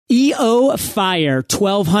EO Fire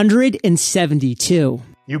 1272.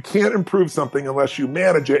 You can't improve something unless you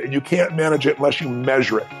manage it, and you can't manage it unless you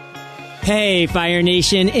measure it. Hey, Fire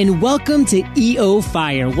Nation, and welcome to EO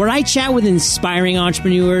Fire, where I chat with inspiring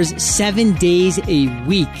entrepreneurs 7 days a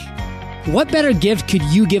week. What better gift could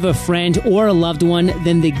you give a friend or a loved one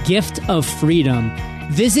than the gift of freedom?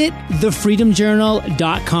 Visit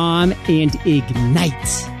thefreedomjournal.com and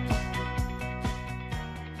ignite.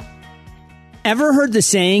 Ever heard the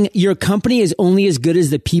saying, your company is only as good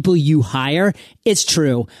as the people you hire? It's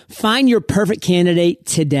true. Find your perfect candidate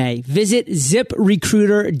today. Visit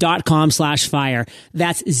ziprecruiter.com/fire.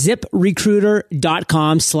 That's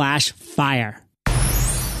ziprecruiter.com/fire.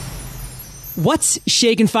 What's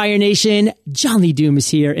shaking, Fire Nation? John Lee Doom is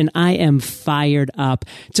here, and I am fired up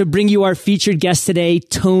to bring you our featured guest today,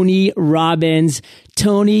 Tony Robbins.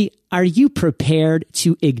 Tony, are you prepared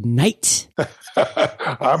to ignite?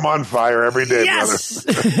 I'm on fire every day, yes!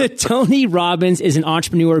 brother. Tony Robbins is an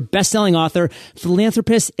entrepreneur, best-selling author,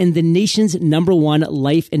 philanthropist, and the nation's #1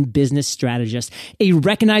 life and business strategist. A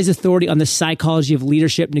recognized authority on the psychology of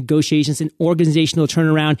leadership, negotiations, and organizational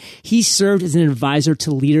turnaround. He served as an advisor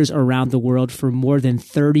to leaders around the world for more than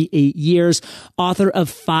 38 years. Author of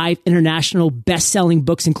 5 international best-selling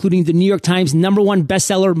books, including the New York Times #1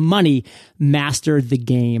 bestseller, Money, Master the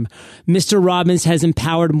Game. Mr. Robbins has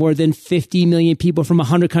empowered more than 50 million people from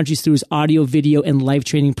 100 countries through his audio, video, and life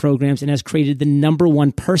training programs, and has created the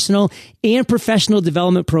 #1 personal and professional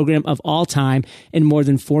development program of all time. And more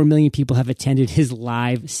than 4 million people have attended his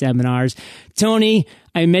live seminars. Tony,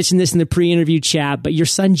 I mentioned this in the pre-interview chat, but your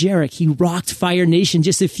son, Jarek, he rocked Fire Nation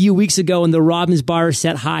just a few weeks ago, and the Robbins bar is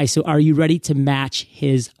set high. So are you ready to match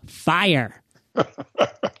his fire?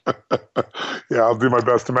 Yeah, I'll do my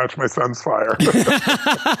best to match my son's fire.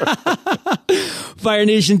 Fire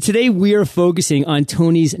Nation, today we are focusing on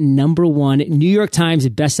Tony's #1 New York Times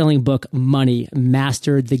bestselling book, Money,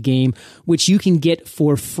 Master the Game, which you can get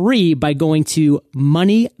for free by going to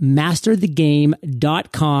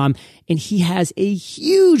moneymasterthegame.com. And he has a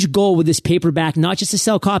huge goal with this paperback, not just to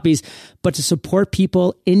sell copies, but to support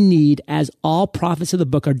people in need, as all profits of the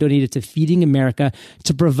book are donated to Feeding America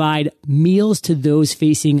to provide meals to those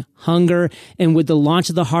facing hunger. And with the launch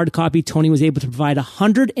of the hard copy, Tony was able to provide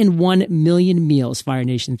 101 million meals, Fire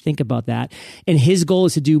Nation. Think about that. And his goal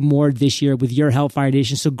is to do more this year with your help, Fire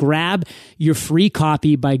Nation. So grab your free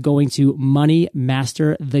copy by going to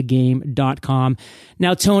moneymasterthegame.com.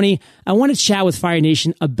 Now, Tony, I want to chat with Fire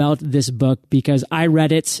Nation about this book because I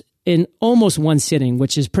read it in almost one sitting,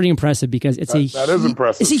 which is pretty impressive because that is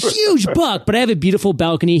impressive. It's a huge book, but I have a beautiful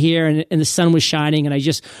balcony here and the sun was shining and I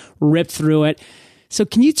just ripped through it. So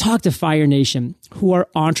can you talk to Fire Nation who are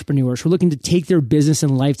entrepreneurs, who are looking to take their business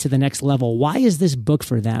and life to the next level? Why is this book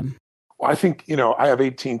for them? Well, I think, I have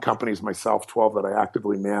 18 companies myself, 12 that I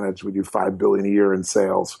actively manage. We do $5 billion a year in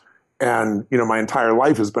sales. And, my entire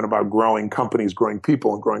life has been about growing companies, growing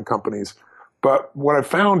people, and growing companies. But what I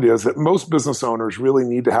found is that most business owners really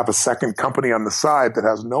need to have a second company on the side that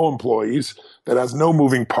has no employees, that has no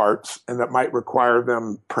moving parts, and that might require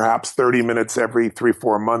them perhaps 30 minutes every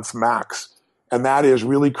 3-4 months max. And that is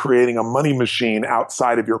really creating a money machine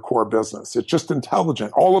outside of your core business. It's just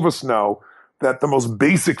intelligent. All of us know that the most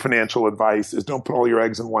basic financial advice is don't put all your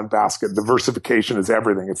eggs in one basket. Diversification is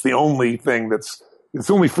everything. It's the only thing it's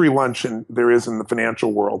the only free lunch there is in the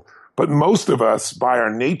financial world. But most of us, by our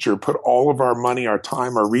nature, put all of our money, our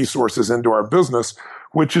time, our resources into our business,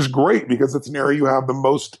 which is great because it's an area you have the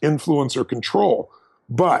most influence or control.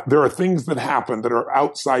 But there are things that happen that are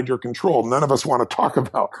outside your control. None of us want to talk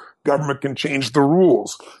about. Government can change the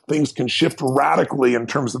rules. Things can shift radically in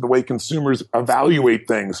terms of the way consumers evaluate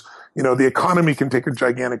things. The economy can take a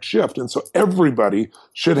gigantic shift. And so everybody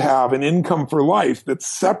should have an income for life that's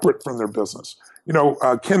separate from their business.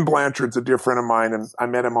 Ken Blanchard's a dear friend of mine, and I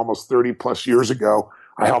met him almost 30 plus years ago.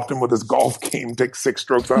 I helped him with his golf game, take 6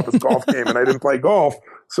 strokes off his golf game, and I didn't play golf.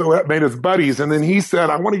 So that made us buddies. And then he said,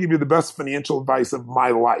 I want to give you the best financial advice of my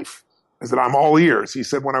life. I said, I'm all ears. He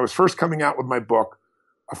said, when I was first coming out with my book,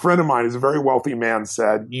 a friend of mine who's a very wealthy man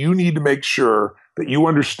said, you need to make sure that you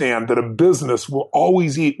understand that a business will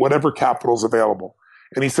always eat whatever capital is available.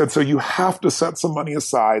 And he said, so you have to set some money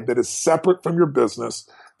aside that is separate from your business,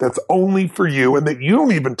 that's only for you, and that you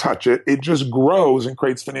don't even touch it. It just grows and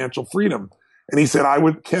creates financial freedom. And he said,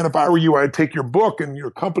 Ken, if I were you, I'd take your book and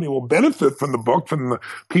your company will benefit from the book, from the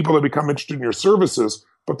people that become interested in your services.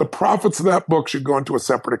 But the profits of that book should go into a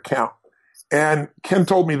separate account. And Ken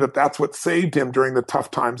told me that that's what saved him during the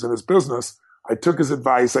tough times in his business. I took his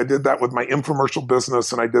advice. I did that with my infomercial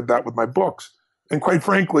business and I did that with my books. And quite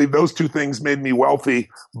frankly, those two things made me wealthy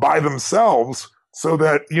by themselves. so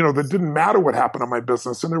that, that didn't matter what happened on my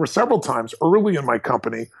business. And there were several times early in my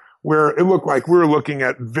company where it looked like we were looking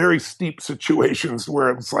at very steep situations where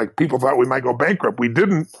it was like people thought we might go bankrupt. We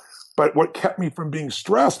didn't. But what kept me from being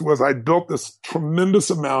stressed was I built this tremendous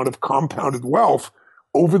amount of compounded wealth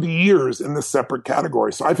over the years in this separate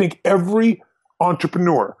category. So I think every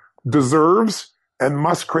entrepreneur deserves and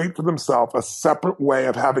must create for themselves a separate way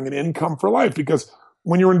of having an income for life. Because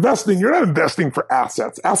when you're investing, you're not investing for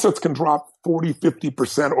assets. Assets can drop 40,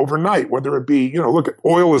 50% overnight, whether it be, look at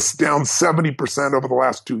oil is down 70% over the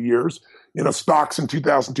last 2 years. Stocks in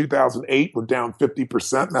 2000, 2008 were down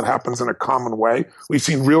 50%. And that happens in a common way. We've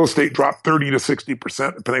seen real estate drop 30 to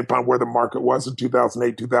 60%, depending upon where the market was in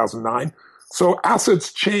 2008, 2009. So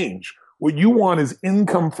assets change. What you want is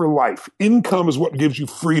income for life. Income is what gives you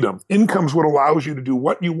freedom. Income is what allows you to do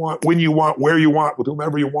what you want, when you want, where you want, with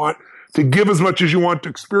whomever you want, to give as much as you want, to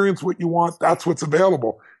experience what you want. That's what's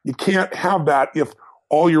available. You can't have that if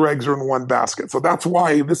all your eggs are in one basket. So that's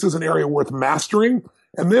why this is an area worth mastering.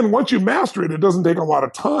 And then once you master it, it doesn't take a lot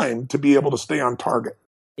of time to be able to stay on target.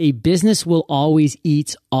 A business will always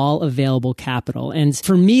eat all available capital. And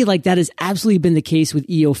for me, that has absolutely been the case with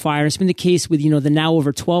EO Fire. It's been the case with, the now over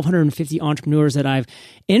 1,250 entrepreneurs that I've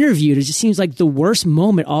interviewed. It just seems like the worst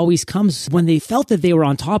moment always comes when they felt that they were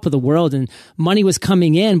on top of the world and money was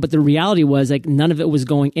coming in, but the reality was none of it was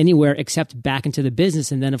going anywhere except back into the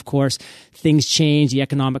business. And then of course, things change, the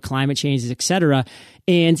economic climate changes, et cetera.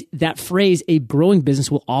 And that phrase, a growing business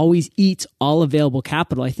will always eat all available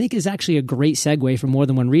capital, I think is actually a great segue for more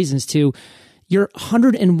than one reasons to your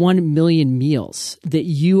 101 million meals that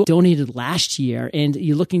you donated last year. And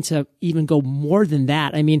you're looking to even go more than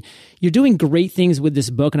that. I mean, you're doing great things with this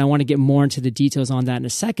book, and I want to get more into the details on that in a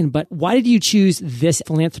second. But why did you choose this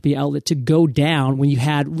philanthropy outlet to go down when you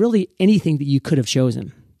had really anything that you could have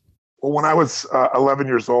chosen? Well, when I was 11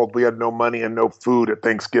 years old, we had no money and no food at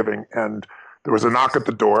Thanksgiving. And there was a knock at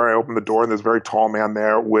the door. I opened the door, and there's a very tall man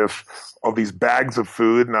there with all these bags of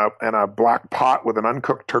food and a black pot with an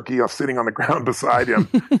uncooked turkey sitting on the ground beside him.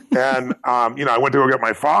 And, I went to go get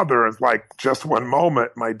my father. It's like just one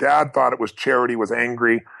moment. My dad thought it was charity, was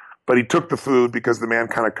angry, but he took the food because the man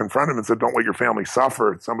kind of confronted him and said, "Don't let your family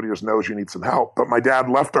suffer. Somebody just knows you need some help." But my dad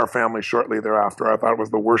left our family shortly thereafter. I thought it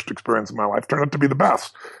was the worst experience of my life. Turned out to be the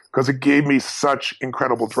best because it gave me such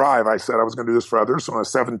incredible drive. I said I was going to do this for others. So when I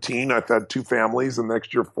was 17, I fed 2 families, and the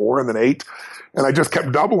next year 4, and then 8. And I just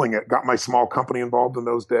kept doubling it. Got my small company involved in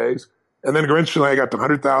those days. And then eventually I got to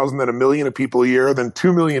 100,000, then 1 million of people a year, then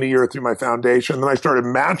 2 million a year through my foundation. Then I started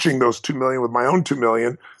matching those 2 million with my own 2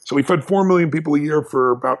 million. So we fed 4 million people a year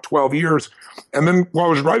for about 12 years. And then while I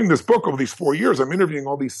was writing this book over these 4 years, I'm interviewing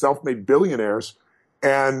all these self-made billionaires.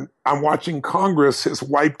 And I'm watching Congress has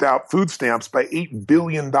wiped out food stamps by $8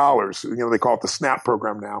 billion. They call it the SNAP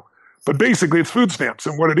program now. But basically it's food stamps.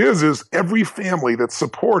 And what it is every family that's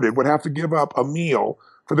supported would have to give up a meal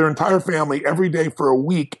for their entire family every day for a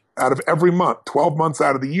week out of every month, 12 months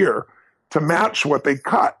out of the year, to match what they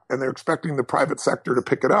cut. And they're expecting the private sector to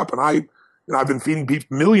pick it up. And I've been feeding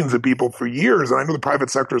millions of people for years, and I know the private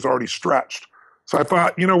sector is already stretched. So I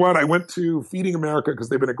thought, you know what? I went to Feeding America because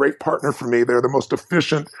they've been a great partner for me. They're the most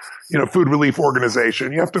efficient, food relief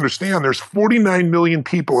organization. You have to understand there's 49 million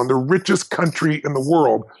people in the richest country in the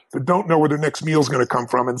world that don't know where their next meal is going to come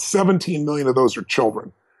from, and 17 million of those are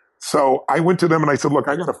children. So I went to them and I said, "Look,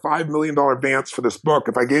 I got a $5 million advance for this book.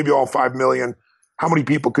 If I gave you all $5 million, how many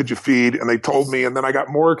people could you feed?" And they told me, and then I got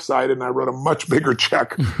more excited and I wrote a much bigger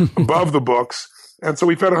check above the books. And so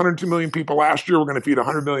we fed 102 million people last year. We're going to feed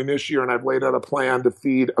 100 million this year. And I've laid out a plan to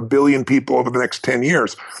feed 1 billion people over the next 10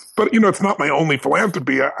 years. But, it's not my only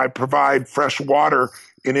philanthropy. I provide fresh water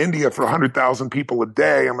in India for 100,000 people a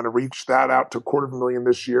day. I'm going to reach that out to 250,000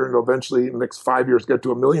 this year, and eventually in the next 5 years get to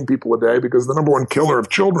 1 million people a day, because the number one killer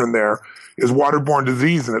of children there is waterborne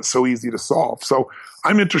disease, and it's so easy to solve. So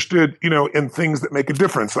I'm interested, in things that make a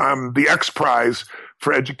difference. I'm the X Prize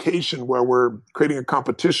for education, where we're creating a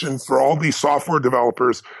competition for all these software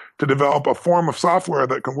developers to develop a form of software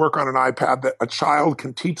that can work on an iPad that a child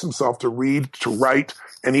can teach himself to read, to write,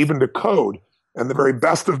 and even to code. And the very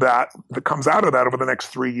best of that comes out of that over the next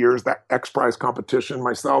 3 years, that X Prize competition,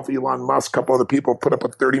 myself, Elon Musk, a couple other people put up a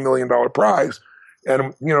 $30 million prize.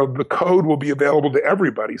 And, the code will be available to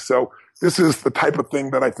everybody. So this is the type of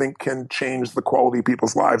thing that I think can change the quality of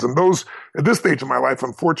people's lives. And those, at this stage of my life,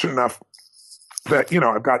 I'm fortunate enough that,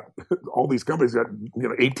 I've got all these companies,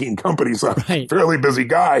 18 companies, so I'm a fairly busy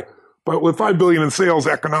guy. But with $5 billion in sales,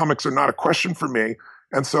 economics are not a question for me.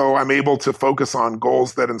 And so I'm able to focus on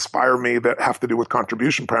goals that inspire me that have to do with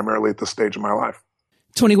contribution primarily at this stage of my life.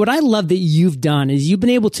 Tony, what I love that you've done is you've been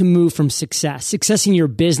able to move from success in your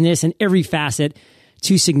business and every facet,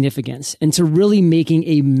 to significance and to really making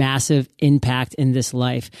a massive impact in this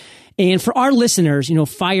life. And for our listeners,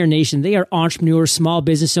 Fire Nation, they are entrepreneurs, small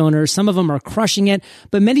business owners. Some of them are crushing it,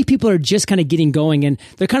 but many people are just kind of getting going and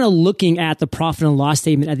they're kind of looking at the profit and loss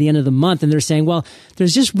statement at the end of the month. And they're saying, well,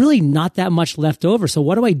 there's just really not that much left over. So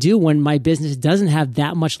what do I do when my business doesn't have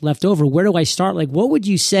that much left over? Where do I start? Like, what would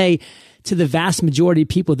you say to the vast majority of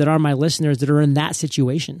people that are my listeners that are in that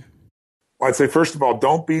situation? Well, I'd say, first of all,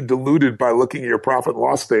 don't be deluded by looking at your profit and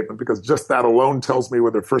loss statement, because just that alone tells me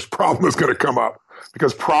where the first problem is going to come up.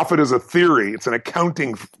 Because profit is a theory. It's an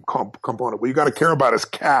accounting component. What you got to care about is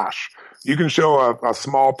cash. You can show a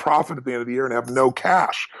small profit at the end of the year and have no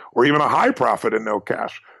cash, or even a high profit and no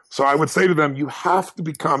cash. So I would say to them, you have to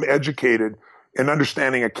become educated in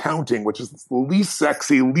understanding accounting, which is the least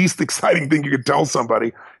sexy, least exciting thing you could tell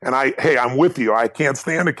somebody. And I'm with you. I can't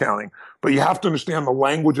stand accounting. But you have to understand the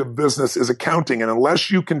language of business is accounting. And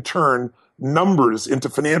unless you can turn numbers into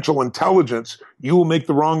financial intelligence, you will make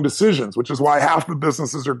the wrong decisions, which is why half the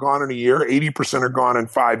businesses are gone in a year, 80% are gone in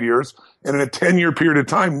 5 years. And in a 10-year period of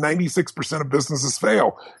time, 96% of businesses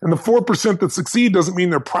fail. And the 4% that succeed doesn't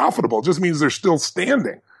mean they're profitable. It just means they're still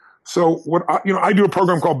standing. So I do a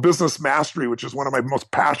program called Business Mastery, which is one of my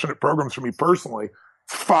most passionate programs for me personally.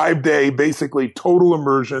 5-day, basically total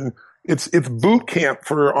immersion. It's boot camp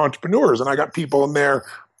for entrepreneurs. And I got people in there,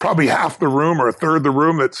 probably half the room or a third of the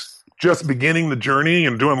room that's just beginning the journey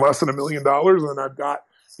and doing less than $1 million. And I've got,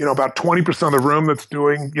 about 20% of the room that's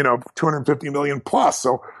doing, 250 million plus.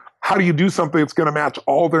 So how do you do something that's going to match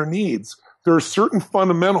all their needs? There are certain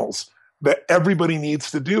fundamentals that everybody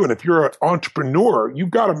needs to do. And if you're an entrepreneur,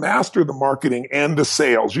 you've got to master the marketing and the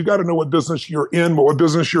sales. You've got to know what business you're in, but what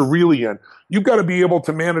business you're really in. You've got to be able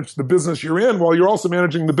to manage the business you're in while you're also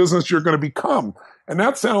managing the business you're going to become. And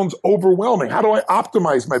that sounds overwhelming. How do I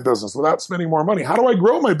optimize my business without spending more money? How do I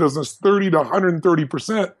grow my business 30 to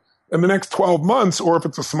 130% in the next 12 months? Or if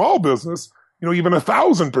it's a small business, even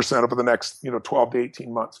 1,000% over the next, 12 to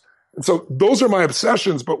 18 months. And so those are my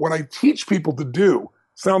obsessions. But what I teach people to do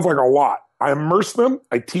sounds like a lot. I immerse them.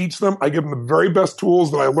 I teach them. I give them the very best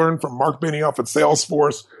tools that I learned from Mark Benioff at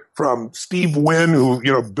Salesforce, from Steve Wynn, who,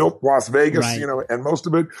 built Las Vegas, right. And most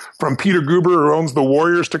of it, from Peter Guber, who owns the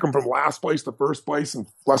Warriors, took them from last place to first place in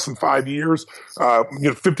less than 5 years.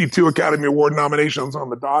 52 Academy Award nominations on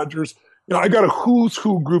the Dodgers. I got a who's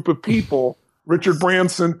who group of people, Richard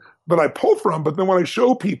Branson, that I pull from. But then what I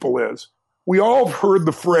show people is, we all have heard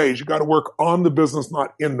the phrase, you got to work on the business,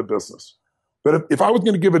 not in the business. But if I was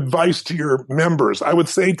going to give advice to your members, I would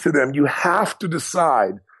say to them, you have to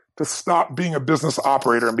decide to stop being a business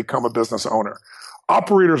operator and become a business owner.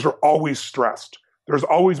 Operators are always stressed. There's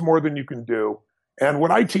always more than you can do. And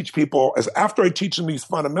what I teach people is, after I teach them these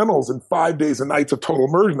fundamentals in 5 days and nights of total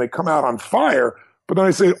immersion, they come out on fire. But then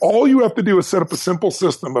I say, all you have to do is set up a simple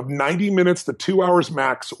system of 90 minutes to 2 hours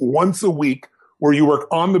max once a week, where you work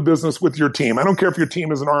on the business with your team. I don't care if your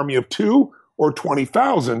team is an army of 2 or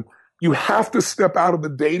 20,000. You have to step out of the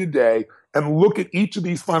day-to-day and look at each of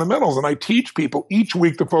these fundamentals. And I teach people each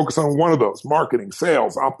week to focus on one of those: marketing,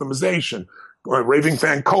 sales, optimization, raving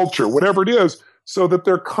fan culture, whatever it is, so that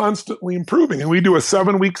they're constantly improving. And we do a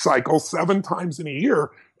 7-week cycle 7 times in a year.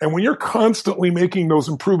 And when you're constantly making those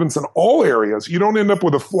improvements in all areas, you don't end up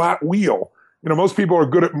with a flat wheel. Most people are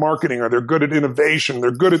good at marketing, or they're good at innovation, they're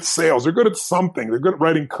good at sales, they're good at something, they're good at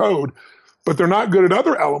writing code, but they're not good at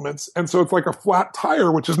other elements. And so it's like a flat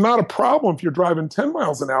tire, which is not a problem if you're driving 10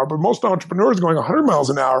 miles an hour. But most entrepreneurs going 100 miles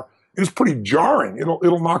an hour is pretty jarring.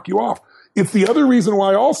 It'll knock you off. It's the other reason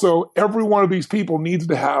why also every one of these people needs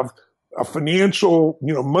to have a financial,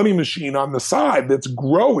 money machine on the side that's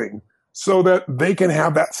growing, so that they can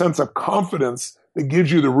have that sense of confidence that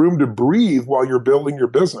gives you the room to breathe while you're building your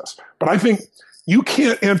business. But I think you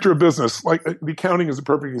can't enter a business, like the accounting is a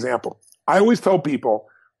perfect example. I always tell people,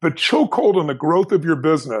 the chokehold on the growth of your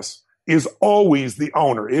business is always the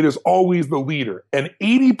owner. It is always the leader. And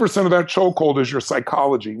 80% of that chokehold is your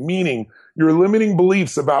psychology, meaning your limiting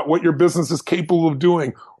beliefs about what your business is capable of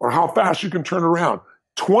doing or how fast you can turn around.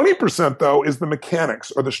 20%, though, is the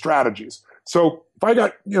mechanics or the strategies. So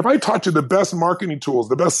if I taught you the best marketing tools,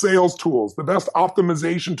 the best sales tools, the best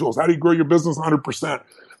optimization tools, how do you grow your business 100%,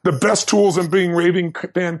 the best tools in being raving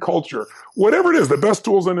fan culture, whatever it is, the best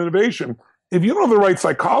tools in innovation, if you don't have the right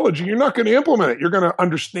psychology, you're not going to implement it. You're going to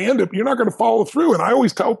understand it, but you're not going to follow through. And I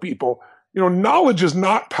always tell people, knowledge is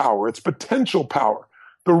not power. It's potential power.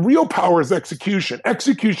 The real power is execution.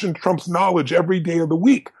 Execution trumps knowledge every day of the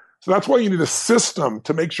week. So that's why you need a system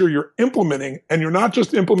to make sure you're implementing, and you're not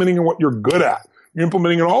just implementing in what you're good at. You're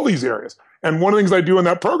implementing in all these areas. And one of the things I do in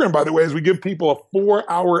that program, by the way, is we give people a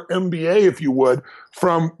 4-hour MBA, if you would,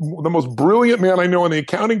 from the most brilliant man I know in the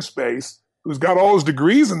accounting space, who's got all his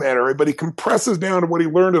degrees in that area, but he compresses down to what he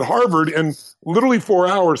learned at Harvard in literally 4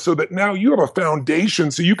 hours so that now you have a foundation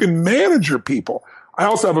so you can manage your people. I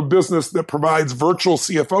also have a business that provides virtual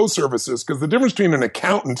CFO services, because the difference between an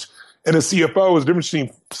accountant and a CFO is the difference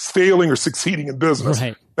between failing or succeeding in business.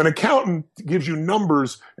 Right. An accountant gives you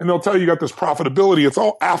numbers and they'll tell you got this profitability. It's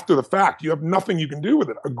all after the fact. You have nothing you can do with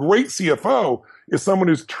it. A great CFO is someone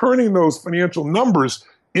who's turning those financial numbers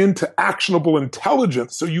into actionable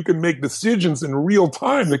intelligence so you can make decisions in real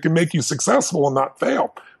time that can make you successful and not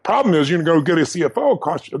fail. Problem is, you're going to go get a CFO,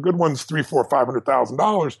 cost you, a good one's $300,000, $400,000,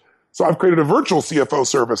 $500,000. So I've created a virtual CFO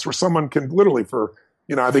service where someone can literally for,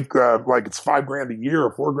 I think like it's $5,000 a year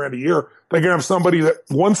or $4,000 a year. They can have somebody that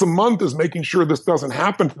once a month is making sure this doesn't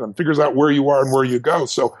happen to them, figures out where you are and where you go.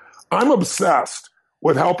 So I'm obsessed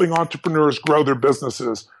with helping entrepreneurs grow their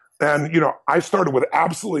businesses. And, I started with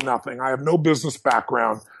absolutely nothing. I have no business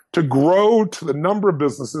background to grow to the number of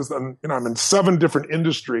businesses. And, I'm in 7 different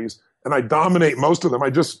industries and I dominate most of them. I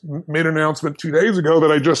just made an announcement 2 days ago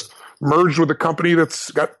that I just merged with a company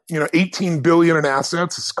that's got, $18 billion in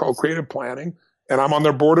assets. It's called Creative Planning. And I'm on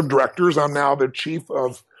their board of directors. I'm now their chief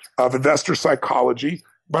of investor psychology,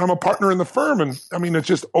 but I'm a partner in the firm. And it's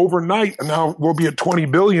just overnight. And now we'll be at 20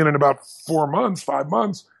 billion in about 5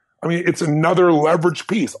 months. It's another leverage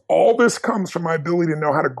piece. All this comes from my ability to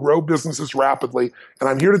know how to grow businesses rapidly. And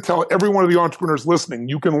I'm here to tell every one of the entrepreneurs listening,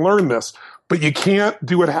 you can learn this, but you can't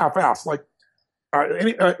do it half-assed. Like,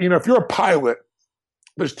 if you're a pilot,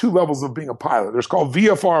 there's 2 levels of being a pilot. There's called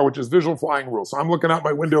VFR, which is visual flying rules. So I'm looking out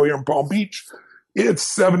my window here in Palm Beach. It's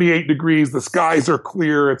 78 degrees. The skies are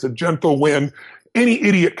clear. It's a gentle wind. Any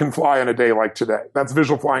idiot can fly on a day like today. That's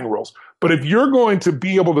visual flying rules. But if you're going to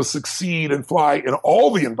be able to succeed and fly in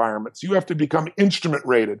all the environments, you have to become instrument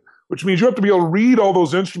rated, which means you have to be able to read all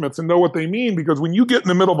those instruments and know what they mean. Because when you get in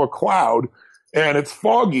the middle of a cloud and it's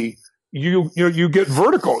foggy, you get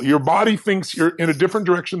vertical. Your body thinks you're in a different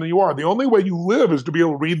direction than you are. The only way you live is to be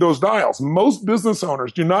able to read those dials. Most business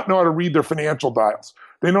owners do not know how to read their financial dials.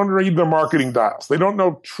 They don't read their marketing dials. They don't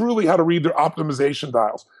know truly how to read their optimization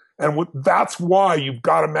dials. And that's why you've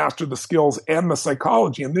got to master the skills and the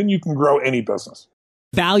psychology, and then you can grow any business.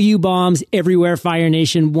 Value bombs everywhere, Fire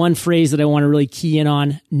Nation. One phrase that I want to really key in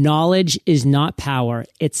on: knowledge is not power,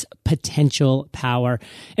 it's potential power.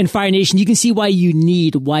 And Fire Nation, you can see why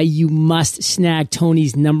you must snag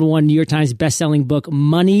Tony's #1 New York Times bestselling book,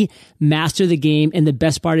 Money, Master the Game. And the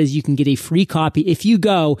best part is you can get a free copy if you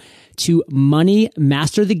go to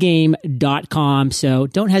moneymasterthegame.com. So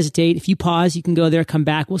don't hesitate. If you pause, you can go there, come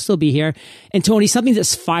back. We'll still be here. And Tony, something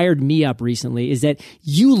that's fired me up recently is that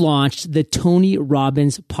you launched the Tony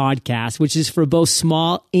Robbins podcast, which is for both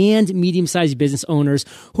small and medium-sized business owners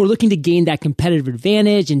who are looking to gain that competitive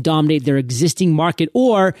advantage and dominate their existing market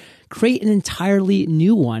or create an entirely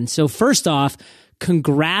new one. So first off,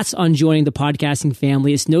 congrats on joining the podcasting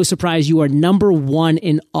family. It's no surprise you are #1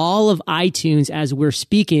 in all of iTunes as we're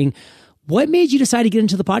speaking. What made you decide to get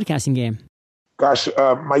into the podcasting game? Gosh,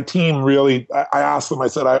 my team really, I asked them, I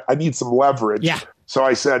said, I need some leverage. Yeah. So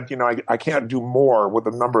I said, I can't do more with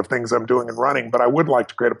the number of things I'm doing and running, but I would like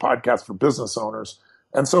to create a podcast for business owners.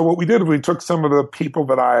 And so what we did, we took some of the people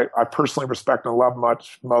that I personally respect and love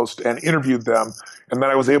most and interviewed them. And then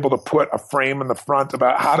I was able to put a frame in the front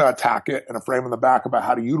about how to attack it and a frame in the back about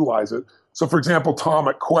how to utilize it. So for example, Tom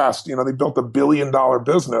at Quest, they built $1 billion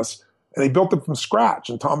business and they built it from scratch.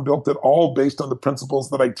 And Tom built it all based on the principles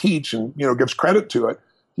that I teach and, gives credit to it.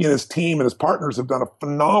 He and his team and his partners have done a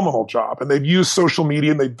phenomenal job, and they've used social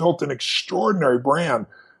media and they've built an extraordinary brand.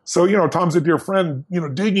 So, Tom's a dear friend,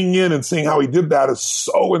 digging in and seeing how he did that is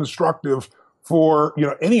so instructive for,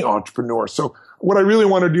 any entrepreneur. So what I really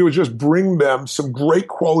want to do is just bring them some great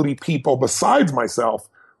quality people besides myself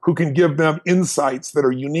who can give them insights that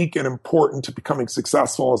are unique and important to becoming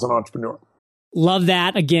successful as an entrepreneur. Love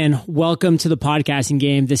that. Again, welcome to the podcasting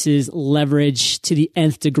game. This is leverage to the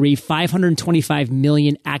nth degree. 525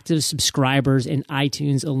 million active subscribers in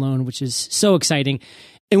iTunes alone, which is so exciting.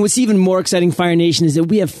 And what's even more exciting, Fire Nation, is that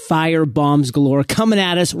we have fire bombs galore coming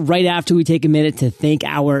at us right after we take a minute to thank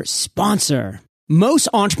our sponsor. Most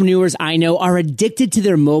entrepreneurs I know are addicted to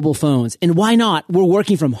their mobile phones. And why not? We're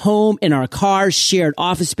working from home, in our cars, shared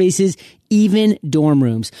office spaces, even dorm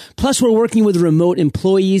rooms. Plus, we're working with remote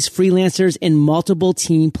employees, freelancers, and multiple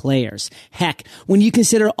team players. Heck, when you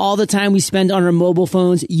consider all the time we spend on our mobile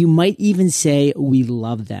phones, you might even say we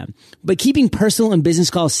love them. But keeping personal and business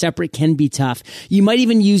calls separate can be tough. You might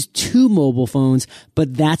even use two mobile phones,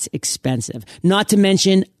 but that's expensive. Not to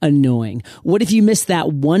mention annoying. What if you miss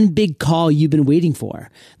that one big call you've been waiting for?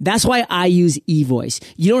 That's why I use eVoice.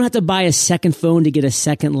 You don't have to buy a second phone to get a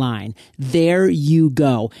second line. There you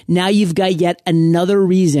go. Now you've got yet another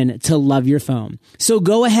reason to love your phone. So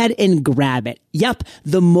go ahead and grab it. Yep,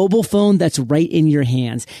 the mobile phone that's right in your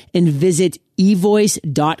hands, and visit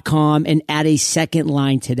evoice.com and add a second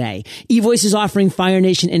line today. eVoice is offering Fire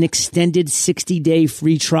Nation an extended 60-day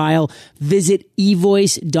free trial. Visit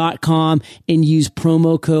evoice.com and use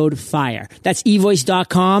promo code FIRE. That's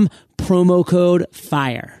evoice.com, promo code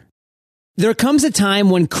FIRE. There comes a time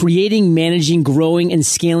when creating, managing, growing, and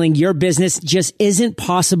scaling your business just isn't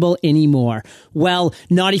possible anymore. Well,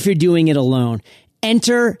 not if you're doing it alone.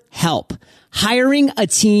 Enter help. Hiring a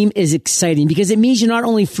team is exciting because it means you're not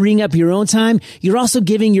only freeing up your own time, you're also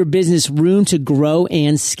giving your business room to grow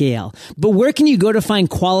and scale. But where can you go to find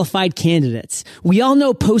qualified candidates? We all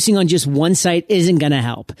know posting on just one site isn't going to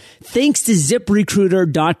help. Thanks to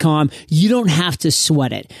ZipRecruiter.com, you don't have to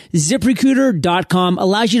sweat it. ZipRecruiter.com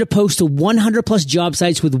allows you to post to 100 plus job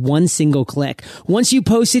sites with one single click. Once you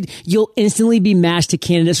post it, you'll instantly be matched to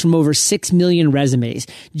candidates from over 6 million resumes.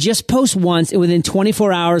 Just post once and within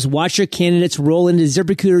 24 hours, watch your candidates roll into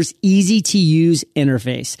ZipRecruiter's easy-to-use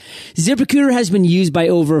interface. ZipRecruiter has been used by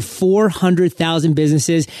over 400,000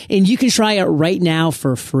 businesses, and you can try it right now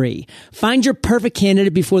for free. Find your perfect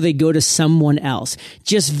candidate before they go to someone else.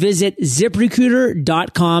 Just visit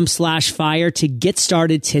ZipRecruiter.com/fire to get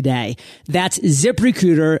started today. That's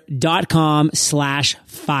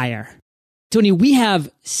ZipRecruiter.com/fire. Tony, we have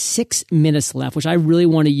 6 minutes left, which I really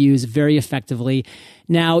want to use very effectively.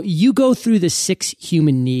 Now, you go through the 6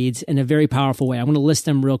 human needs in a very powerful way. I'm going to list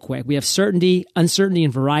them real quick. We have certainty, uncertainty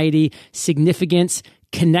and variety, significance,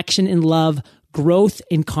 connection and love, growth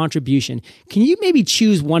and contribution. Can you maybe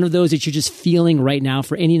choose one of those that you're just feeling right now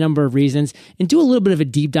for any number of reasons and do a little bit of a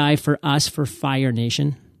deep dive for us for Fire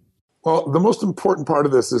Nation? Well, the most important part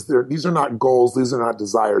of this is these are not goals. These are not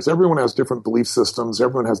desires. Everyone has different belief systems.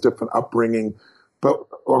 Everyone has different upbringing. But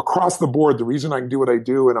across the board, the reason I can do what I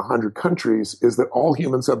do in 100 countries is that all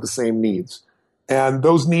humans have the same needs. And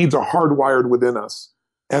those needs are hardwired within us.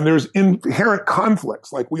 And there's inherent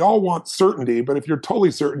conflicts. Like we all want certainty, but if you're totally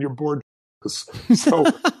certain, you're bored. So,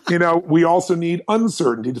 we also need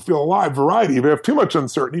uncertainty to feel alive, variety. If you have too much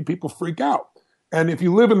uncertainty, people freak out. And if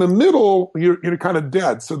you live in the middle, you're kind of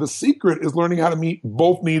dead. So the secret is learning how to meet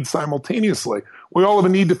both needs simultaneously. We all have a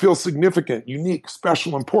need to feel significant, unique,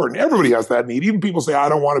 special, important. Everybody has that need. Even people say, I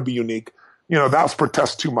don't want to be unique. That's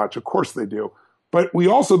protest too much. Of course they do. But we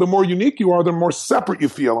also, the more unique you are, the more separate you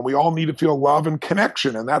feel. And we all need to feel love and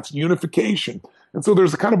connection. And that's unification. And so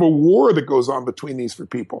there's a kind of a war that goes on between these for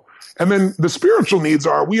people. And then the spiritual needs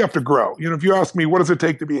are, we have to grow. If you ask me, what does it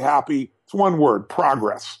take to be happy? It's one word,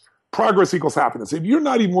 progress. Progress equals happiness. If you're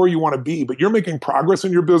not even where you want to be, but you're making progress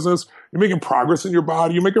in your business, you're making progress in your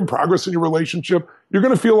body, you're making progress in your relationship, you're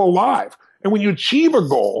going to feel alive. And when you achieve a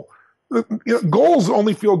goal, goals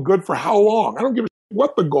only feel good for how long? I don't give a shit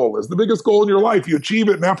what the goal is. The biggest goal in your life, you achieve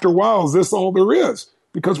it, and after a while, is this all there is?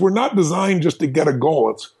 Because we're not designed just to get a goal.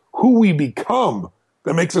 It's who we become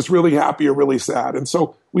that makes us really happy or really sad. And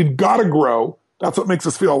so we've got to grow. That's what makes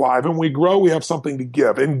us feel alive. And when we grow, we have something to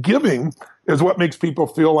give. And giving is what makes people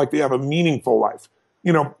feel like they have a meaningful life.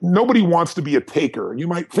 Nobody wants to be a taker. You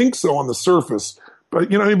might think so on the surface,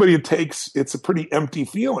 but anybody who takes, it's a pretty empty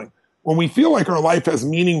feeling. When we feel like our life has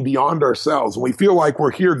meaning beyond ourselves, when we feel like we're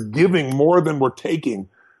here giving more than we're taking,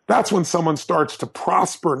 that's when someone starts to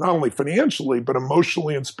prosper, not only financially, but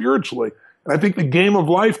emotionally and spiritually. And I think the game of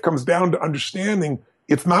life comes down to understanding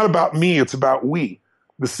it's not about me, it's about we.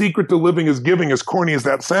 The secret to living is giving, as corny as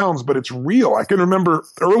that sounds, but it's real. I can remember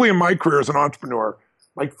early in my career as an entrepreneur,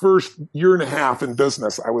 my first year and a half in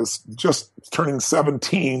business, I was just turning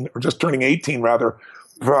 17, or just turning 18 rather.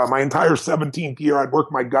 For my entire 17th year, I'd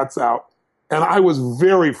worked my guts out. And I was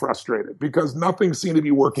very frustrated because nothing seemed to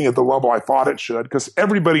be working at the level I thought it should, because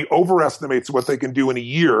everybody overestimates what they can do in a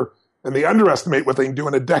year and they underestimate what they can do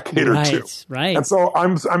in a decade or two. Right. And so I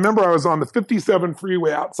remember I was on the 57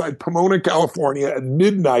 freeway outside Pomona, California at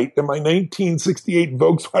midnight in my 1968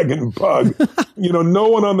 Volkswagen Bug. No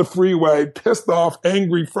one on the freeway, pissed off,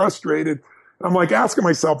 angry, frustrated. And I'm like asking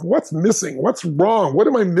myself, what's missing? What's wrong? What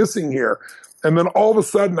am I missing here? And then all of a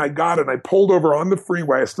sudden I got it and I pulled over on the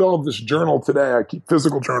freeway. I still have this journal today. I keep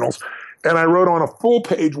physical journals. And I wrote on a full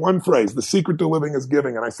page one phrase, the secret to living is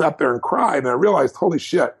giving. And I sat there and cried, and I realized, holy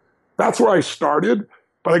shit, that's where I started.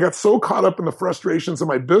 But I got so caught up in the frustrations of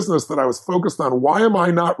my business that I was focused on why am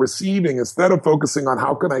I not receiving instead of focusing on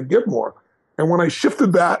how can I give more. And when I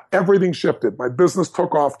shifted that, everything shifted. My business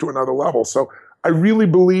took off to another level. So I really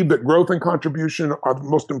believe that growth and contribution are the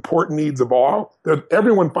most important needs of all, that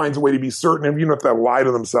everyone finds a way to be certain, even if they lie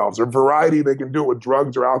to themselves. Or variety, they can do it with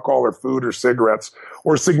drugs or alcohol or food or cigarettes.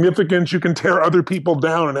 Or significance, you can tear other people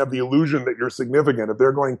down and have the illusion that you're significant. If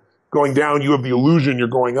they're going down, you have the illusion you're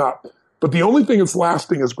going up. But the only thing that's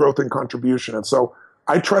lasting is growth and contribution. And so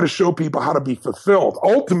I try to show people how to be fulfilled.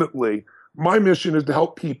 Ultimately, my mission is to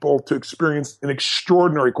help people to experience an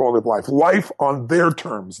extraordinary quality of life on their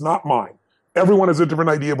terms, not mine. Everyone has a different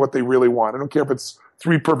idea of what they really want. I don't care if it's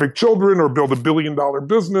 3 perfect children or build $1 billion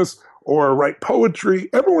business or write poetry.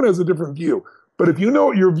 Everyone has a different view. But if you know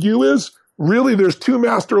what your view is, really there's 2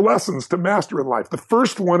 master lessons to master in life. The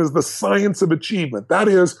first one is the science of achievement. That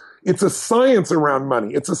is, it's a science around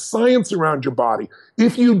money. It's a science around your body.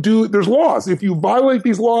 If you do, there's laws. If you violate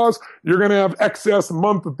these laws, you're going to have excess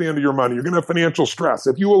month at the end of your money. You're going to have financial stress.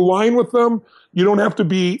 If you align with them, you don't have to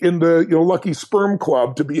be in the lucky sperm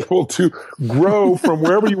club to be able to grow from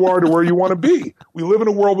wherever you are to where you want to be. We live in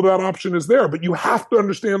a world where that option is there, but you have to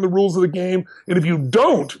understand the rules of the game. And if you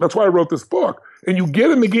don't, that's why I wrote this book, and you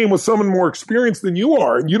get in the game with someone more experienced than you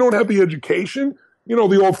are, and you don't have the education, the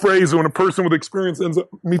old phrase, when a person with experience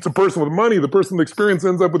meets a person with money, the person with experience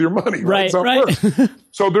ends up with your money. Right.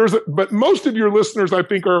 So but most of your listeners, I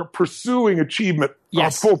think, are pursuing achievement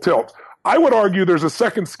full tilt. I would argue there's a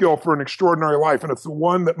second skill for an extraordinary life, and it's the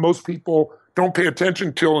one that most people don't pay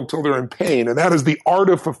attention to until they're in pain, and that is the art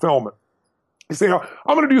of fulfillment. You say, I'm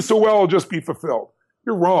going to do so well, I'll just be fulfilled.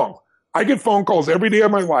 You're wrong. I get phone calls every day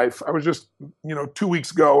of my life. I was just, 2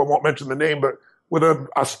 weeks ago, I won't mention the name, but with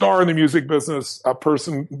a star in the music business, a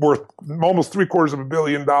person worth almost $750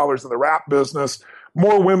 million in the rap business,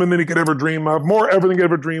 more women than he could ever dream of, more everything he could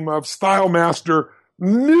ever dream of, style master,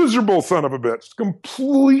 miserable son of a bitch,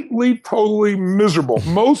 completely, totally miserable.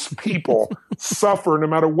 Most people suffer no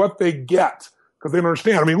matter what they get because they don't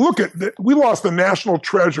understand. I mean, we lost a national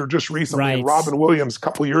treasure just recently, Robin Williams, a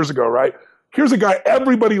couple of years ago, right? Here's a guy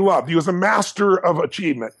everybody loved. He was a master of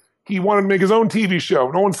achievement. He wanted to make his own TV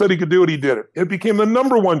show. No one said he could do it. He did it. It became the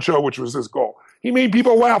 #1 show, which was his goal. He made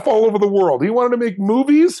people laugh all over the world. He wanted to make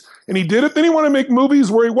movies, and he did it. Then he wanted to make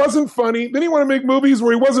movies where he wasn't funny. Then he wanted to make movies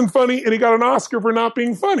where he wasn't funny, and he got an Oscar for not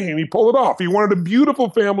being funny, and he pulled it off. He wanted a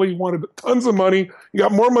beautiful family. He wanted tons of money. He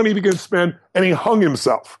got more money than he could spend, and he hung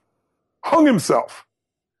himself.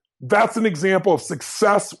 That's an example of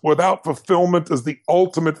success without fulfillment is the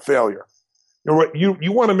ultimate failure.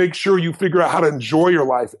 You want to make sure you figure out how to enjoy your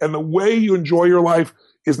life. And the way you enjoy your life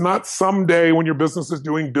is not someday when your business is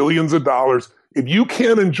doing billions of dollars. If you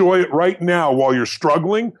can't enjoy it right now while you're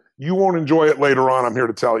struggling, you won't enjoy it later on, I'm here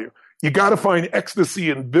to tell you. You got to find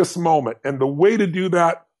ecstasy in this moment. And the way to do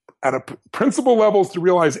that at a principal level is to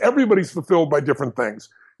realize everybody's fulfilled by different things.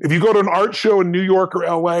 If you go to an art show in New York or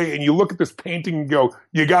LA and you look at this painting and go,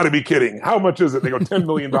 you got to be kidding. How much is it? They go, $10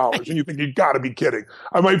 million. And you think, you got to be kidding.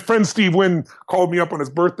 My friend Steve Wynn called me up on his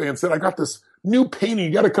birthday and said, I got this new painting.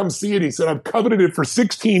 You got to come see it. He said, I've coveted it for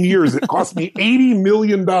 16 years. It cost me $80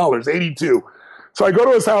 million, 82. So I go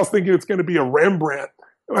to his house thinking it's going to be a Rembrandt.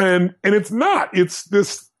 And it's not. It's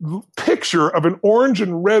this picture of an orange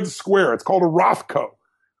and red square. It's called a Rothko.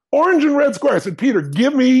 Orange and red square. I said, Steve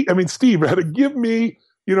had to give me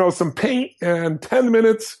some paint and 10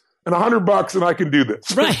 minutes and $100 and I can do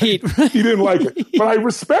this. Right. He didn't like it. But I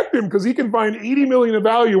respect him because he can find 80 million of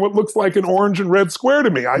value in what looks like an orange and red square to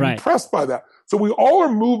me. I'm impressed by that. So we all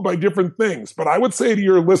are moved by different things. But I would say to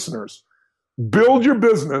your listeners, build your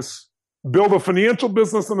business, build a financial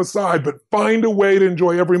business on the side, but find a way to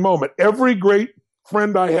enjoy every moment. Every great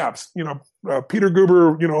friend I have, Peter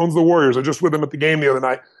Guber, owns the Warriors. I was just with him at the game the other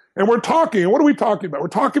night. And we're talking, and what are we talking about? We're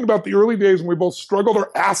talking about the early days when we both struggled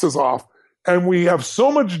our asses off, and we have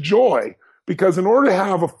so much joy because in order to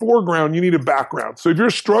have a foreground, you need a background. So if you're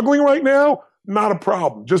struggling right now, not a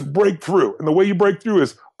problem. Just break through. And the way you break through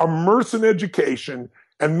is immerse in education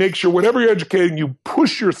and make sure whatever you're educating, you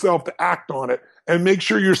push yourself to act on it and make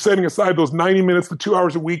sure you're setting aside those 90 minutes to 2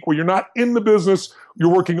 hours a week where you're not in the business,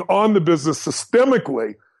 you're working on the business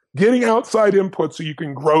systemically, getting outside input so you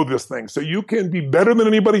can grow this thing, so you can be better than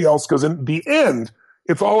anybody else, because in the end,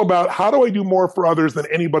 it's all about how do I do more for others than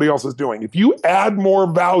anybody else is doing. If you add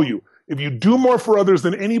more value, if you do more for others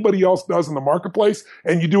than anybody else does in the marketplace,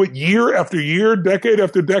 and you do it year after year, decade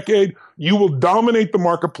after decade, you will dominate the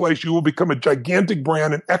marketplace. You will become a gigantic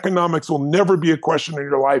brand, and economics will never be a question in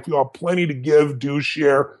your life. You'll have plenty to give, do,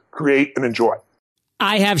 share, create, and enjoy.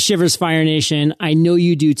 I have shivers, Fire Nation. I know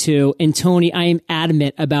you do too. And Tony, I am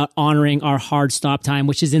adamant about honoring our hard stop time,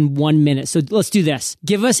 which is in 1 minute. So let's do this.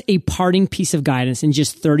 Give us a parting piece of guidance in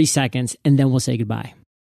just 30 seconds, and then we'll say goodbye.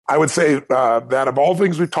 I would say that of all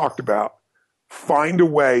things we've talked about, find a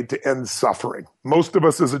way to end suffering. Most of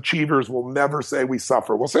us as achievers will never say we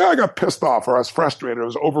suffer. We'll say, I got pissed off, or I was frustrated, or I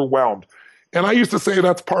was overwhelmed. And I used to say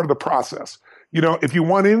that's part of the process. If you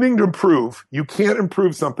want anything to improve, you can't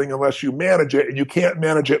improve something unless you manage it, and you can't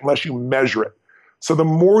manage it unless you measure it. So the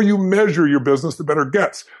more you measure your business, the better it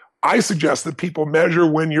gets. I suggest that people measure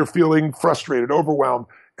when you're feeling frustrated, overwhelmed,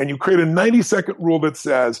 and you create a 90-second rule that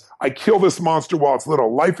says, I kill this monster while it's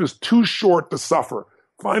little. Life is too short to suffer.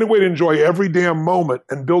 Find a way to enjoy every damn moment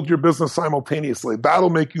and build your business simultaneously. That'll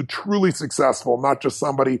make you truly successful, not just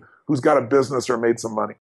somebody who's got a business or made some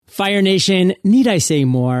money. Fire Nation, need I say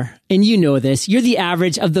more? And you know this, you're the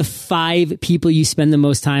average of the 5 people you spend the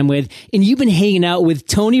most time with. And you've been hanging out with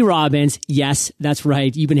Tony Robbins. Yes, that's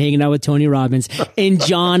right. You've been hanging out with Tony Robbins and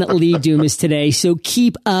John Lee Dumas today. So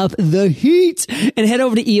keep up the heat and head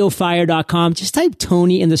over to eofire.com. Just type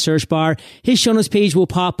Tony in the search bar. His show notes page will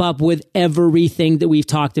pop up with everything that we've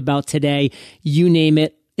talked about today. You name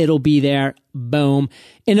it. It'll be there. Boom.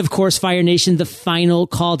 And of course, Fire Nation, the final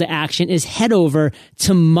call to action is head over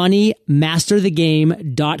to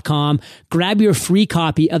moneymasterthegame.com. Grab your free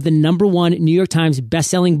copy of the #1 New York Times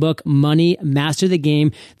bestselling book, Money Master the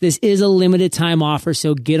Game. This is a limited time offer,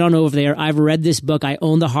 so get on over there. I've read this book. I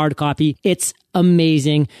own the hard copy. It's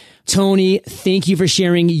amazing. Tony, thank you for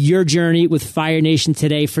sharing your journey with Fire Nation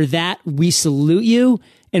today. For that, we salute you,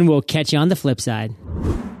 and we'll catch you on the flip side.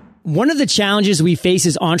 One of the challenges we face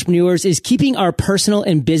as entrepreneurs is keeping our personal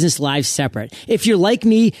and business lives separate. If you're like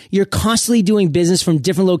me, you're constantly doing business from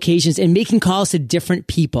different locations and making calls to different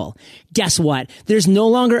people. Guess what? There's no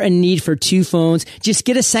longer a need for 2 phones. Just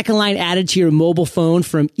get a second line added to your mobile phone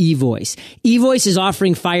from eVoice. eVoice is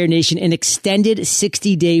offering Fire Nation an extended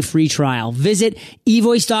 60-day free trial. Visit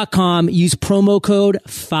eVoice.com. Use promo code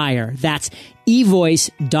FIRE. That's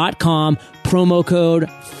eVoice.com, promo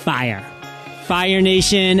code FIRE. Fire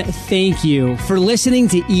Nation, thank you for listening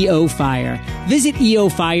to EO Fire. Visit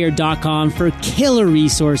eofire.com for killer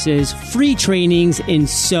resources, free trainings, and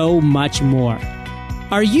so much more.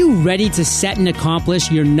 Are you ready to set and accomplish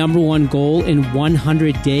your #1 goal in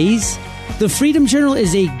 100 days? The Freedom Journal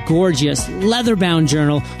is a gorgeous leather-bound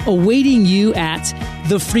journal awaiting you at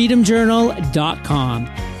thefreedomjournal.com.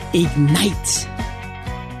 Ignite.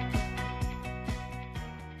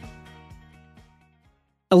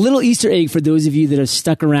 A little Easter egg for those of you that have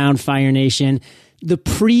stuck around Fire Nation. The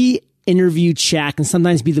pre-interview chat can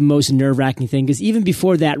sometimes be the most nerve-wracking thing because even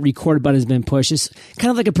before that record button has been pushed, it's kind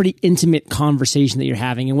of like a pretty intimate conversation that you're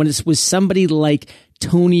having. And when it's with somebody like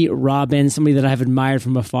Tony Robbins, somebody that I've admired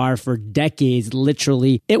from afar for decades,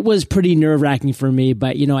 literally, it was pretty nerve-wracking for me.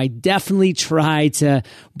 But, I definitely tried to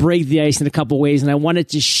break the ice in a couple ways, and I wanted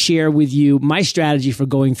to share with you my strategy for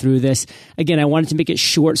going through this. Again, I wanted to make it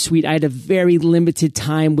short, sweet. I had a very limited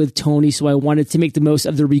time with Tony, so I wanted to make the most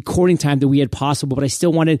of the recording time that we had possible, but I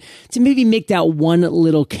still wanted to maybe make that one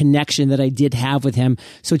little connection that I did have with him.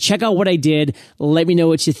 So check out what I did. Let me know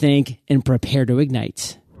what you think, and prepare to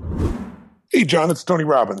ignite. Hey, John, it's Tony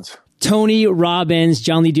Robbins. Tony Robbins,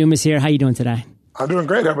 John Lee Dumas here. How you doing today? I'm doing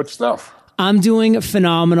great. How about yourself? I'm doing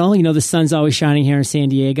phenomenal. The sun's always shining here in San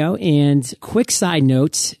Diego. And quick side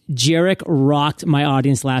note, Jarek rocked my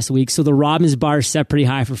audience last week. So the Robbins bar is set pretty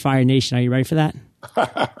high for Fire Nation. Are you ready for that?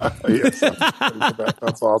 Yes,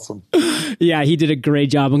 that's awesome. Yeah, he did a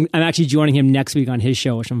great job. I'm actually joining him next week on his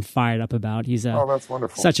show, which I'm fired up about. He's that's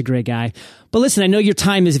wonderful. Such a great guy. But listen, I know your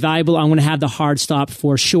time is valuable. I'm going to have the hard stop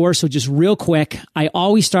for sure. So just real quick, I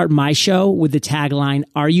always start my show with the tagline,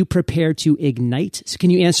 "Are you prepared to ignite?" So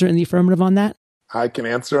can you answer in the affirmative on that? I can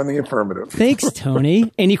answer in the affirmative. Thanks,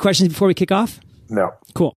 Tony. Any questions before we kick off? No.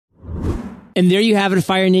 Cool. And there you have it,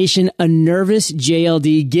 Fire Nation, a nervous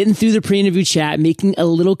JLD getting through the pre-interview chat, making a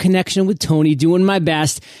little connection with Tony, doing my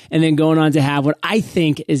best, and then going on to have what I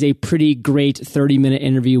think is a pretty great 30-minute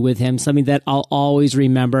interview with him, something that I'll always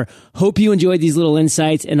remember. Hope you enjoyed these little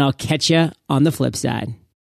insights, and I'll catch you on the flip side.